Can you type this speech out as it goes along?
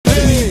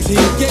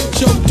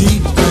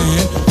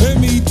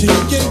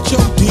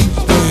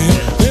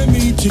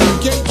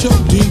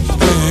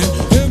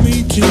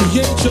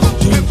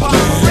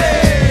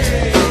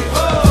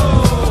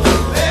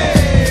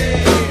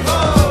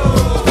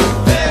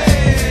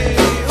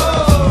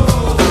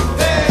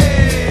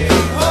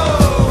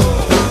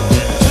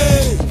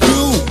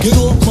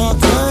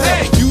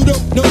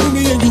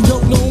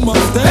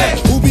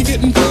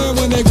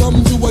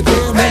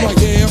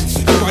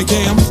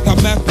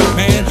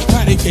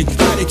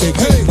pancake,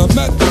 hey, the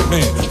method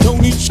man.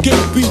 Don't eat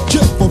skippy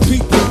just for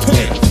people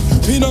pan.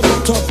 Peanut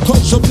butter,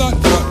 cause I'm not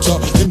butter.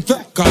 In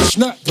fact, I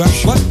snap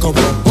back like a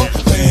rubber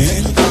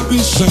band. I be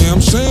Sam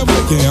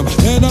I am,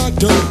 and I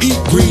don't eat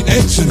green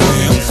eggs and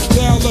ham.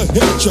 Now the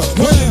hit ya,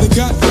 when they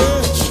got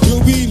there,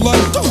 you'll be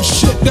like, oh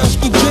shit, that's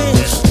the jam.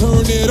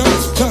 Turn it up,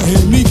 now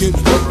hear me get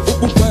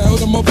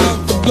wild. I'm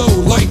about to blow,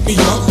 light me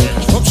up.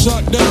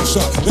 Upside,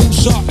 downside,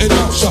 inside and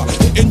outside,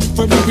 hitting you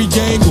from every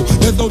angle.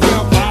 There's no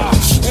doubt I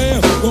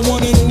am the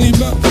one and only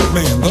method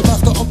man, the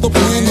master of the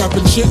plan,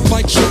 rapping shit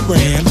like shit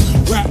ran.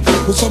 Rap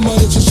with some of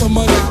this and some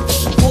of that.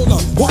 Hold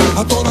up, what?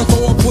 I thought I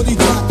saw a putty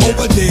top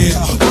over there.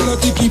 Well, I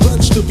think he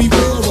wants to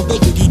beware of the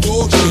diggy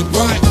dog shit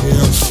right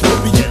here.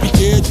 Yippee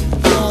kid,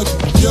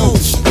 yo,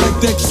 like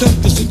that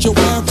acceptance at your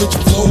average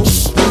flow.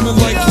 Women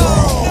like,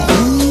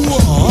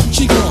 ooh,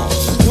 she gone.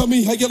 Tell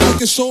me how you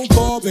like it so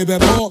far, baby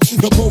boy.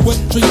 The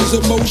poetry is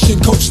in motion,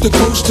 coast to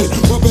coast it.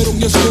 Rub it on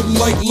your skin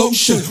like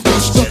lotion.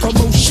 What's the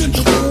commotion?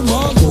 Oh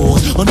my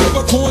lord,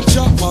 another corn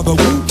chop by the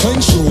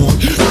Wu-Tang sword.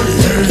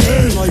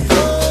 Hey, like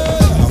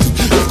that.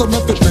 It's the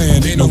method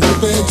man, ain't no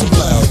fans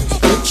allowed.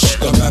 It's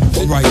the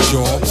method, right,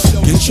 y'all.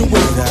 Get your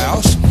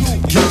warehouse,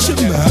 get your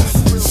meth,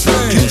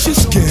 get your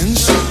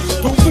skins.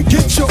 Don't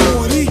forget your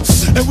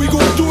ordies, and we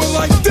gon' do it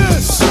like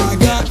this. I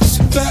got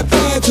fat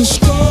pads and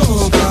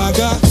skunk. I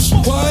got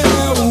white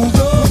hair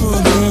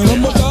over, and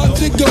I'm about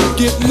to go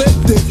get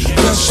lifted.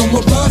 Yes, I'm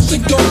about to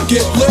go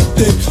get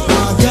lifted.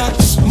 I got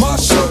my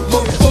soap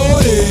for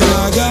 40,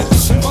 I got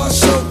my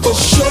soap for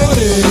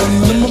shorty,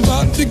 and I'm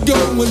about to go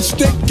and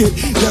stick it.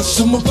 Yes,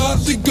 I'm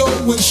about to go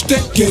and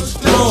stick it.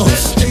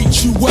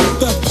 Ain't you at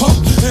that pump,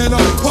 and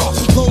I pop,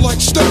 flow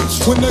like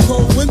steaks when they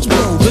go wind's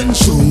blowing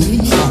soon.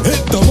 I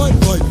hit the mic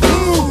like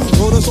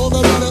wrote a song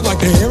about it like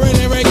the here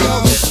it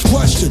goes.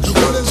 Question,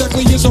 what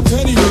exactly is a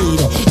penny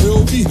reader?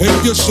 Ill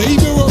behavior,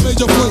 savior, or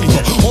major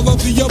flavor? All of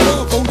the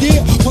above, oh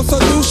yeah, plus a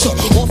seducer.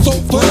 Also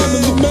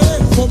flaming the man,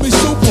 for me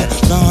super.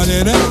 Not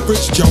an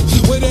average Joe,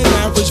 with an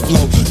average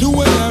flow. Do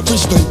an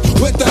average thing,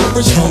 with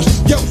average hoes.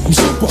 Yo, I'm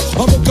super,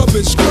 I'm a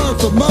garbage sperm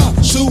for my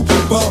super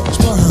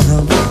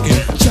sperm.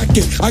 Check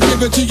it, I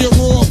give it to you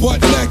raw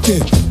but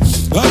naked.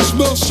 I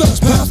smell sex,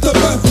 past the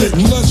method.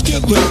 Let's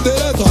get lifted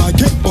as I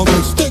kick my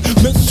stick.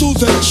 Missiles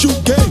that shoot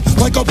game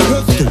like a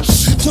pistol.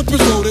 Clip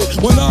is loaded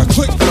when I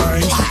click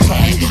bang.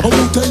 A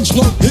Wu-Tang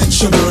slump hits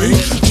your brain.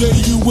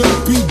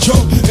 J-U-M-P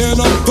jump and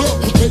I'm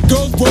thump. Make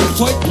girls work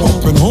like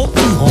bumpin'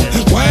 humpy hump.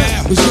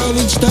 Wow, the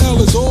yelling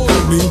style is all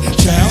of me.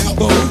 Child,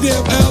 the whole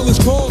damn L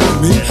is calling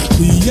me.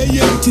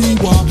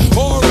 B-A-N-T-Y-R-A-I-D-E-R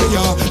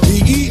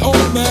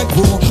mad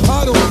raw.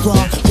 I don't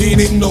cry,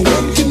 meaning no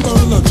one can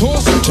burn or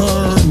toss and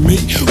turn me.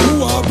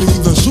 Who I be?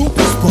 The super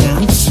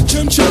sperm,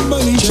 chim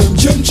money,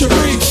 chim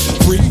cherry.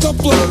 Freak the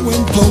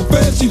flowing, flow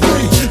fancy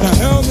free. Now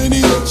how many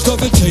looks does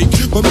it take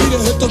for me to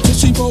hit the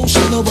tushy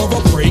motion of a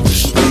break?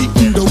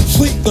 Beatin' don't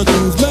sleep, the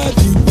dude's mad,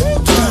 you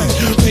Wu-Tang.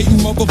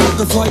 Painting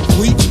motherfuckers like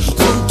bleach,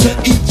 so to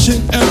each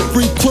and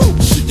every crew.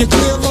 You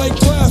clear like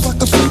glass, I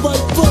can see right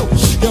through.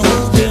 Your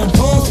whole damn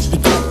pause, you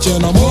gotcha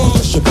and I'm all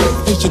your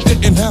business. You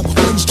didn't have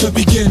wings to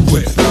begin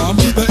with. I'm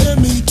the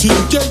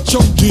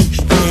M-E-T-H-O-D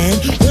man,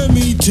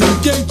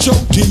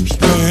 M-E-T-H-O-D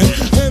man,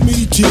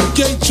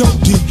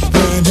 M-E-T-H-O-D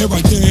man. Here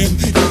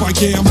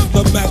I am,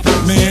 the method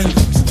man.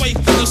 Straight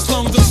from the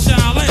slums of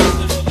Shaolin.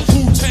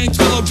 Wu-Tang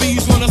killer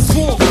bees.